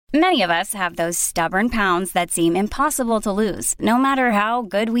Many of us have those stubborn pounds that seem impossible to lose, no matter how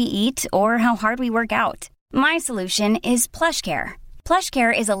good we eat or how hard we work out. My solution is PlushCare.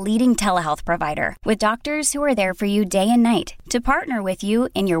 PlushCare is a leading telehealth provider with doctors who are there for you day and night to partner with you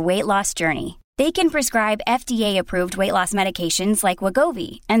in your weight loss journey. They can prescribe FDA-approved weight loss medications like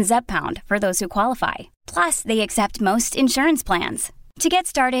Wegovy and Zepbound for those who qualify. Plus, they accept most insurance plans. To get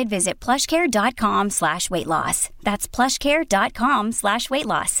started, visit plushcare.com/weightloss. That's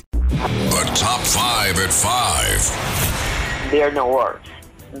plushcare.com/weightloss. The top 5 at 5. There are no words.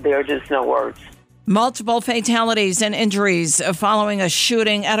 There are just no words. Multiple fatalities and injuries following a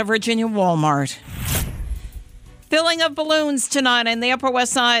shooting at a Virginia Walmart. Filling of balloons tonight in the Upper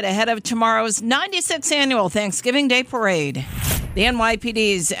West Side ahead of tomorrow's 96th annual Thanksgiving Day Parade. The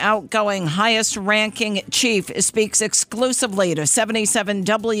NYPD's outgoing highest-ranking chief speaks exclusively to 77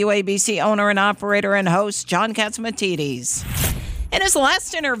 WABC owner and operator and host John Catsimatidis. In his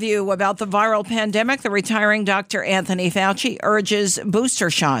last interview about the viral pandemic, the retiring Dr. Anthony Fauci urges booster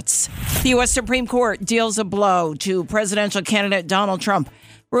shots. The U.S. Supreme Court deals a blow to presidential candidate Donald Trump,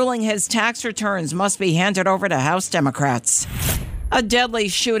 ruling his tax returns must be handed over to House Democrats. A deadly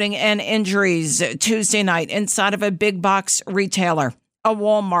shooting and injuries Tuesday night inside of a big box retailer, a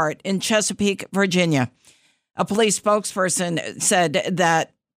Walmart in Chesapeake, Virginia. A police spokesperson said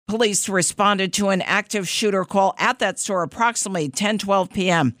that police responded to an active shooter call at that store approximately 10:12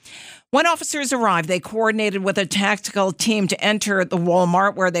 p.m. When officers arrived, they coordinated with a tactical team to enter the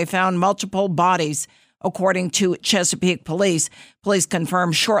Walmart, where they found multiple bodies, according to Chesapeake police. Police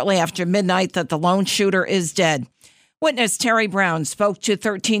confirmed shortly after midnight that the lone shooter is dead. Witness Terry Brown spoke to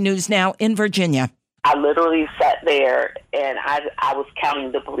 13 News Now in Virginia. I literally sat there and I was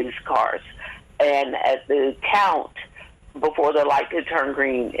counting the police cars. And at the count, before the light could turn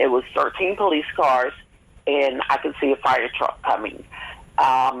green, it was 13 police cars, and I could see a fire truck coming.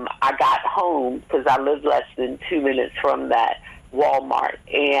 I got home because I lived less than 2 minutes from that Walmart,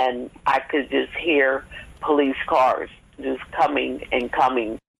 and I could just hear police cars just coming and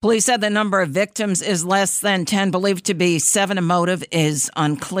coming. Police said the number of victims is less than 10, believed to be 7. A motive is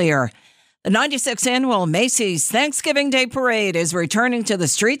unclear. The 96th annual Macy's Thanksgiving Day Parade is returning to the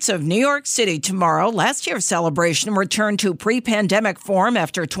streets of New York City tomorrow. Last year's celebration returned to pre-pandemic form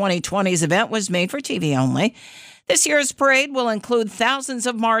after 2020's event was made for TV only. This year's parade will include thousands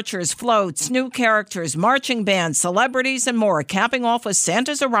of marchers, floats, new characters, marching bands, celebrities, and more, capping off with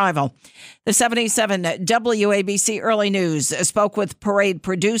Santa's arrival. The 77 WABC Early News spoke with parade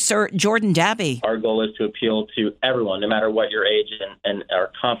producer Jordan Dabby. Our goal is to appeal to everyone, no matter what your age, and are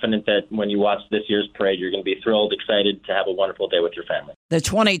confident that when you watch this year's parade, you're going to be thrilled, excited to have a wonderful day with your family. The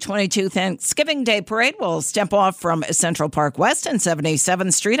 2022 Thanksgiving Day Parade will step off from Central Park West and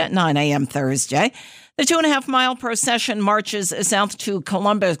 77th Street at 9 a.m. Thursday. The 2.5-mile procession marches south to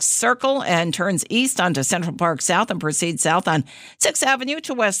Columbus Circle and turns east onto Central Park South and proceeds south on 6th Avenue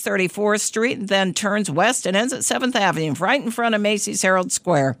to West 34th Street, then turns west and ends at 7th Avenue, right in front of Macy's Herald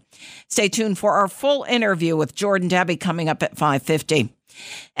Square. Stay tuned for our full interview with Jordan Dabby coming up at 5:50.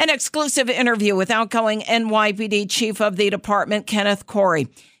 An exclusive interview with outgoing NYPD Chief of the Department, Kenneth Corey.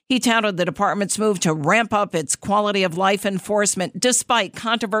 He touted the department's move to ramp up its quality of life enforcement despite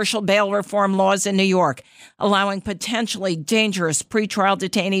controversial bail reform laws in New York, allowing potentially dangerous pretrial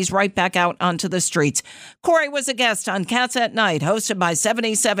detainees right back out onto the streets. Corey was a guest on Cats at Night, hosted by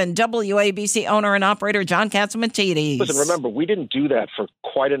 77 WABC owner and operator John Catsimatidis. Listen, remember, we didn't do that for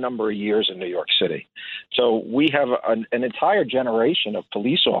quite a number of years in New York City. So we have an entire generation of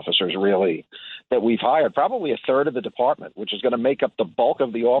police officers, really, that we've hired, probably a third of the department, which is going to make up the bulk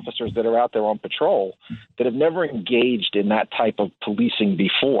of the officers that are out there on patrol that have never engaged in that type of policing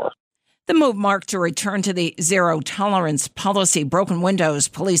before. The move marked a return to the zero-tolerance policy, broken windows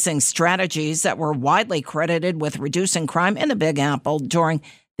policing strategies that were widely credited with reducing crime in the Big Apple during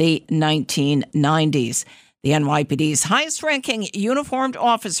the 1990s. The NYPD's highest-ranking uniformed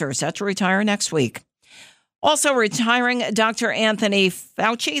officer set to retire next week. Also retiring, Dr. Anthony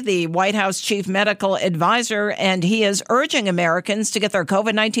Fauci, the White House chief medical advisor, and he is urging Americans to get their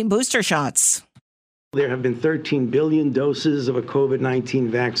COVID-19 booster shots. There have been 13 billion doses of a COVID-19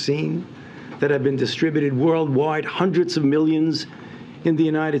 vaccine that have been distributed worldwide, hundreds of millions in the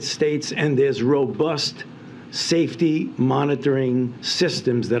United States, and there's robust safety monitoring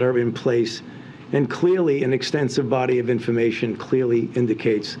systems that are in place. And clearly, an extensive body of information clearly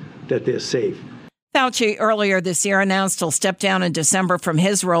indicates that they're safe. Fauci earlier this year announced he'll step down in December from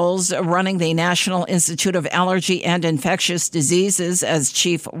his roles running the National Institute of Allergy and Infectious Diseases as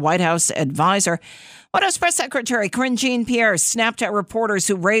chief White House advisor. White House Press Secretary Karine Jean-Pierre snapped at reporters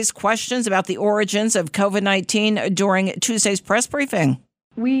who raised questions about the origins of COVID-19 during Tuesday's press briefing.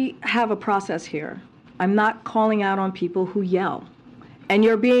 We have a process here. I'm not calling out on people who yell. And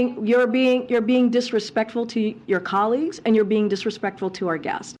you're being disrespectful to your colleagues, and you're being disrespectful to our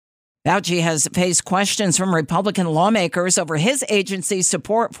guests. Fauci has faced questions from Republican lawmakers over his agency's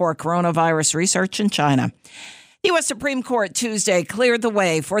support for coronavirus research in China. The U.S. Supreme Court Tuesday cleared the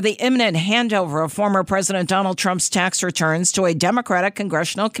way for the imminent handover of former President Donald Trump's tax returns to a Democratic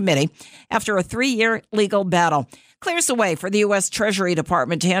congressional committee after a 3-year legal battle. Clears the way for the U.S. Treasury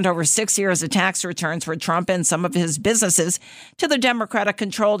Department to hand over 6 years of tax returns for Trump and some of his businesses to the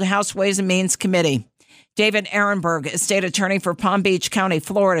Democratic-controlled House Ways and Means Committee. David Ehrenberg, state attorney for Palm Beach County,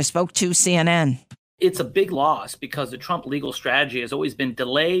 Florida, spoke to CNN. It's a big loss because the Trump legal strategy has always been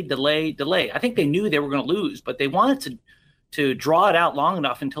delay, delay, delay. I think they knew they were going to lose, but they wanted to draw it out long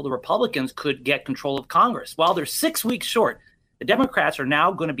enough until the Republicans could get control of Congress. While they're 6 weeks short, the Democrats are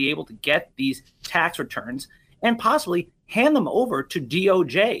now going to be able to get these tax returns and possibly hand them over to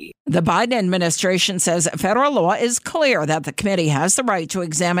DOJ. The Biden administration says federal law is clear that the committee has the right to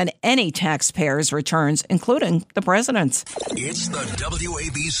examine any taxpayer's returns, including the president's. It's the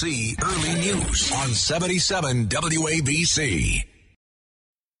WABC Early News on 77 WABC.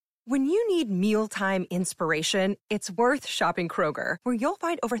 When you need mealtime inspiration, it's worth shopping Kroger, where you'll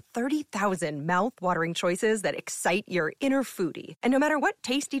find over 30,000 mouth-watering choices that excite your inner foodie. And no matter what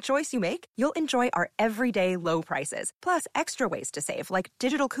tasty choice you make, you'll enjoy our everyday low prices, plus extra ways to save, like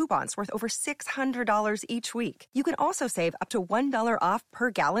digital coupons worth over $600 each week. You can also save up to $1 off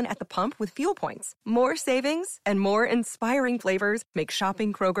per gallon at the pump with fuel points. More savings and more inspiring flavors make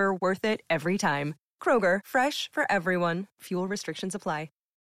shopping Kroger worth it every time. Kroger, fresh for everyone. Fuel restrictions apply.